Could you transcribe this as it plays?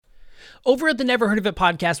Over at the Never Heard of It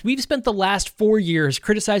podcast, we've spent the last 4 years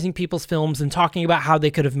criticizing people's films and talking about how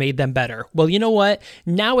they could have made them better. Well, you know what?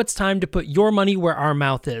 Now it's time to put your money where our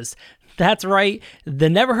mouth is. That's right. The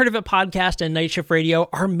Never Heard of It podcast and Night Shift Radio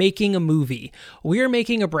are making a movie. We are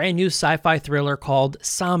making a brand new sci-fi thriller called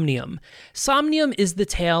Somnium. Somnium is the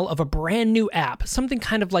tale of a brand new app, something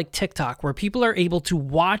kind of like TikTok, where people are able to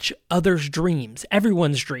watch others' dreams,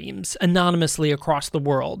 everyone's dreams, anonymously across the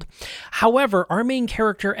world. However, our main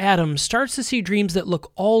character, Adam, starts to see dreams that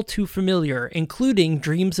look all too familiar, including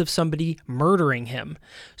dreams of somebody murdering him.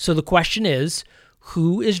 So the question is,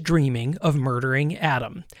 who is dreaming of murdering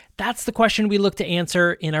Adam? That's the question we look to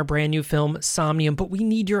answer in our brand new film, Somnium, but we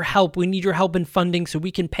need your help. We need your help in funding so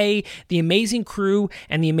we can pay the amazing crew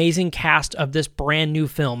and the amazing cast of this brand new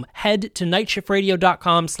film. Head to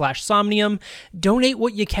nightshiftradio.com/somnium, donate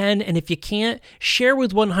what you can, and if you can't, share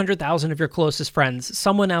with 100,000 of your closest friends.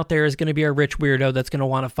 Someone out there is going to be a rich weirdo that's going to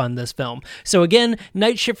want to fund this film. So again,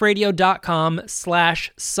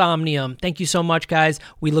 nightshiftradio.com/somnium. Thank you so much, guys.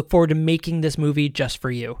 We look forward to making this movie just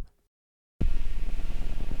for you.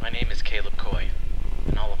 My name is Caleb Coy,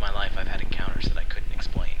 and all of my life I've had encounters that I couldn't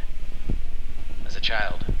explain. As a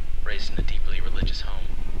child, raised in a deeply religious home,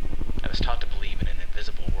 I was taught to believe in an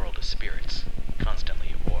invisible world of spirits, constantly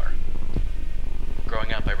at war.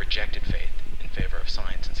 Growing up, I rejected faith in favor of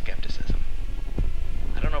science and skepticism.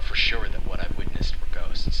 I don't know for sure that what I've witnessed were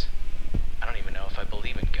ghosts. I don't even know if I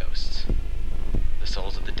believe in ghosts. The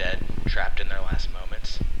souls of the dead, trapped in their last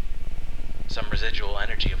moments. Some residual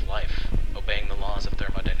energy of life, obeying the laws of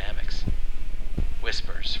thermodynamics.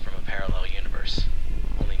 Whispers from a parallel universe,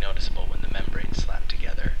 only noticeable when the membranes slap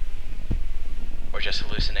together. Or just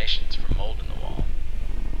hallucinations from mold in the wall.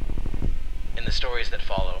 In the stories that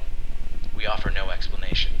follow, we offer no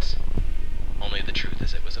explanations, only the truth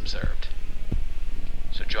as it was observed.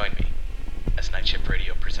 So join me as Night Shift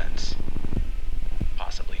Radio presents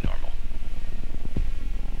Possibly Normal.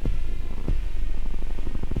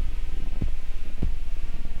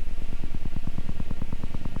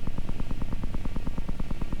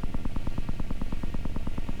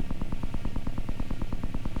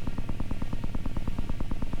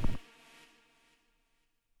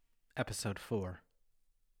 Episode 4,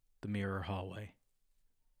 The Mirror Hallway.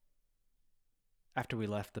 After we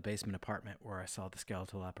left the basement apartment where I saw the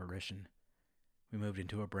skeletal apparition, we moved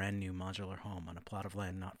into a brand new modular home on a plot of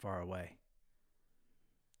land not far away.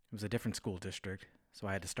 It was a different school district, so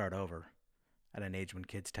I had to start over, at an age when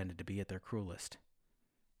kids tended to be at their cruelest.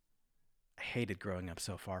 I hated growing up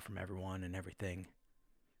so far from everyone and everything.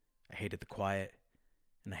 I hated the quiet,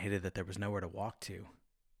 and I hated that there was nowhere to walk to.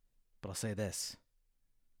 But I'll say this.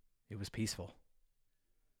 It was peaceful.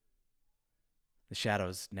 The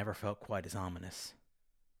shadows never felt quite as ominous.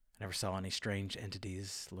 I never saw any strange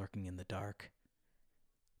entities lurking in the dark.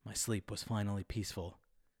 My sleep was finally peaceful,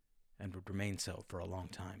 and would remain so for a long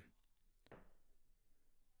time.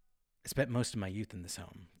 I spent most of my youth in this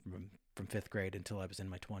home, from 5th grade until I was in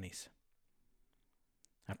my 20s.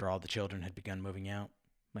 After all the children had begun moving out,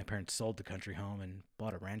 my parents sold the country home and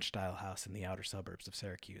bought a ranch-style house in the outer suburbs of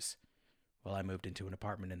Syracuse, while I moved into an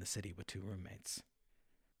apartment in the city with 2 roommates.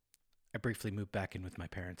 I briefly moved back in with my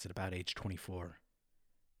parents at about age 24,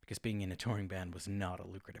 because being in a touring band was not a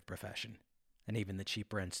lucrative profession, and even the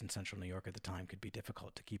cheap rents in central New York at the time could be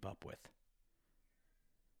difficult to keep up with.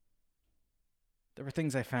 There were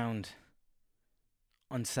things I found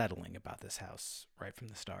unsettling about this house right from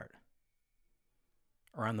the start.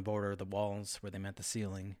 Around the border of the walls, where they met the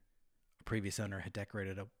ceiling, a previous owner had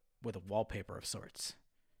decorated with a wallpaper of sorts,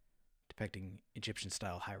 depicting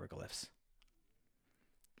Egyptian-style hieroglyphs.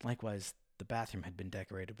 Likewise, the bathroom had been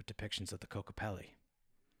decorated with depictions of the Kokopelli.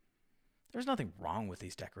 There was nothing wrong with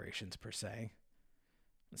these decorations, per se.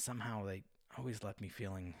 But somehow they always left me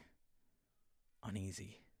feeling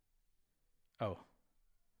uneasy. Oh,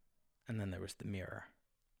 and then there was the mirror.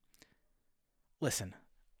 Listen,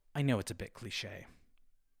 I know it's a bit cliche,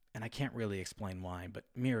 and I can't really explain why, but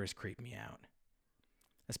mirrors creep me out,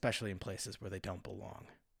 especially in places where they don't belong.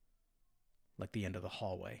 Like the end of the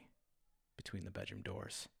hallway between the bedroom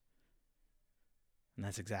doors. And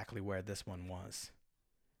that's exactly where this one was.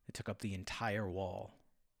 It took up the entire wall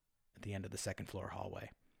at the end of the 2nd floor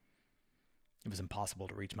hallway. It was impossible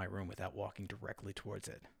to reach my room without walking directly towards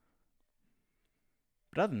it.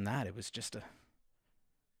 But other than that, it was just a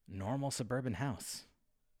normal suburban house.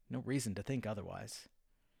 No reason to think otherwise.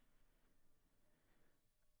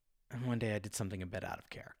 And one day I did something a bit out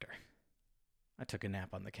of character. I took a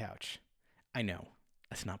nap on the couch. I know,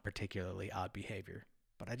 that's not particularly odd behavior,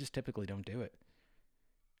 but I just typically don't do it.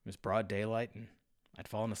 It was broad daylight, and I'd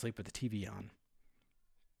fallen asleep with the TV on.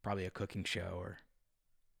 Probably a cooking show or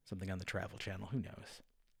Something on the Travel Channel, who knows?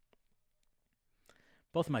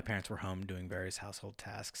 Both of my parents were home doing various household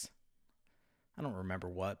tasks. I don't remember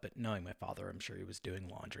what, but knowing my father, I'm sure he was doing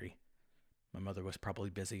laundry. My mother was probably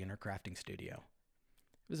busy in her crafting studio.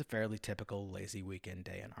 It was a fairly typical lazy weekend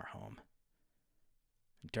day in our home.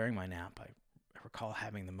 During my nap, I recall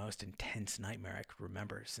having the most intense nightmare I could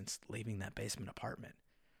remember since leaving that basement apartment.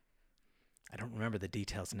 I don't remember the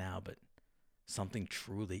details now, but something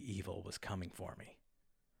truly evil was coming for me.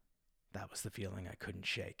 That was the feeling I couldn't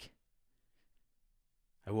shake.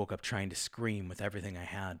 I woke up trying to scream with everything I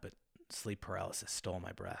had, but sleep paralysis stole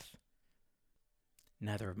my breath.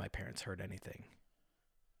 Neither of my parents heard anything,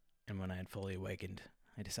 and when I had fully awakened,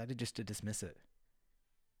 I decided just to dismiss it.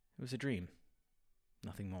 It was a dream,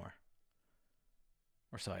 nothing more.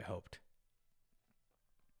 Or so I hoped.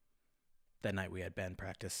 That night we had band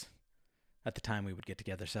practice. At the time we would get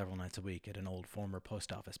together several nights a week at an old former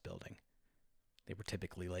post office building. They were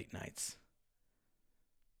typically late nights.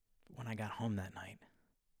 But when I got home that night,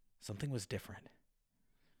 something was different.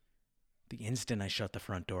 The instant I shut the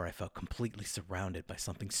front door, I felt completely surrounded by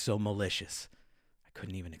something so malicious, I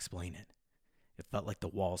couldn't even explain it. It felt like the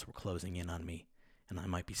walls were closing in on me, and I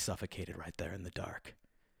might be suffocated right there in the dark.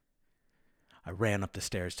 I ran up the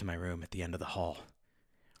stairs to my room at the end of the hall,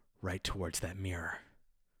 right towards that mirror.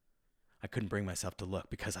 I couldn't bring myself to look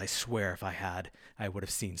because I swear if I had, I would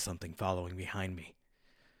have seen something following behind me.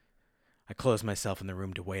 I closed myself in the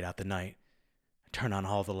room to wait out the night. I turned on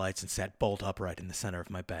all the lights and sat bolt upright in the center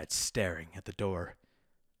of my bed, staring at the door,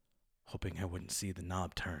 hoping I wouldn't see the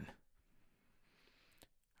knob turn.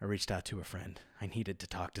 I reached out to a friend. I needed to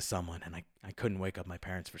talk to someone, and I couldn't wake up my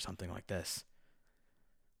parents for something like this.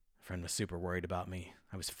 A friend was super worried about me.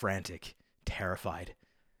 I was frantic, terrified,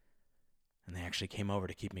 and they actually came over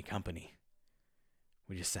to keep me company.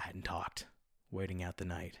 We just sat and talked, waiting out the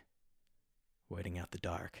night, waiting out the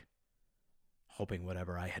dark, hoping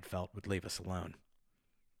whatever I had felt would leave us alone.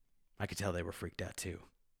 I could tell they were freaked out too.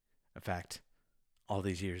 In fact, all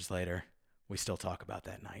these years later, we still talk about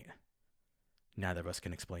that night. Neither of us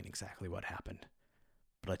can explain exactly what happened,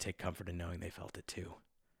 but I take comfort in knowing they felt it too.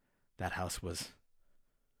 That house was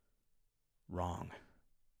wrong.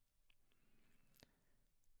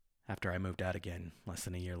 After I moved out again, less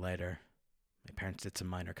than a year later, my parents did some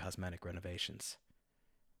minor cosmetic renovations.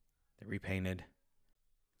 They repainted,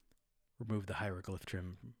 removed the hieroglyph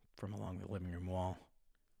trim from along the living room wall,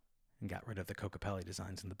 and got rid of the Cocapelli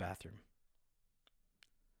designs in the bathroom.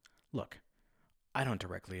 Look, I don't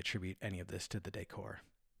directly attribute any of this to the decor.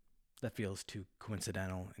 That feels too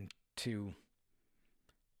coincidental and too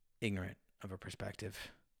ignorant of a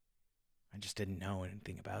perspective. I just didn't know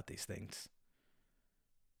anything about these things.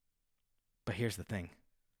 But here's the thing.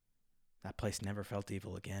 That place never felt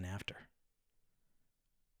evil again after.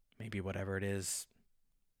 Maybe whatever it is,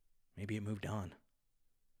 maybe it moved on.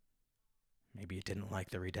 Maybe it didn't like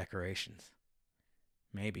the redecorations.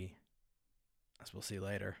 Maybe, as we'll see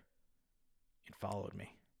later, it followed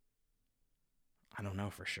me. I don't know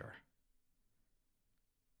for sure.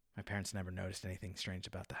 My parents never noticed anything strange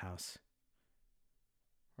about the house.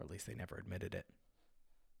 Or at least they never admitted it.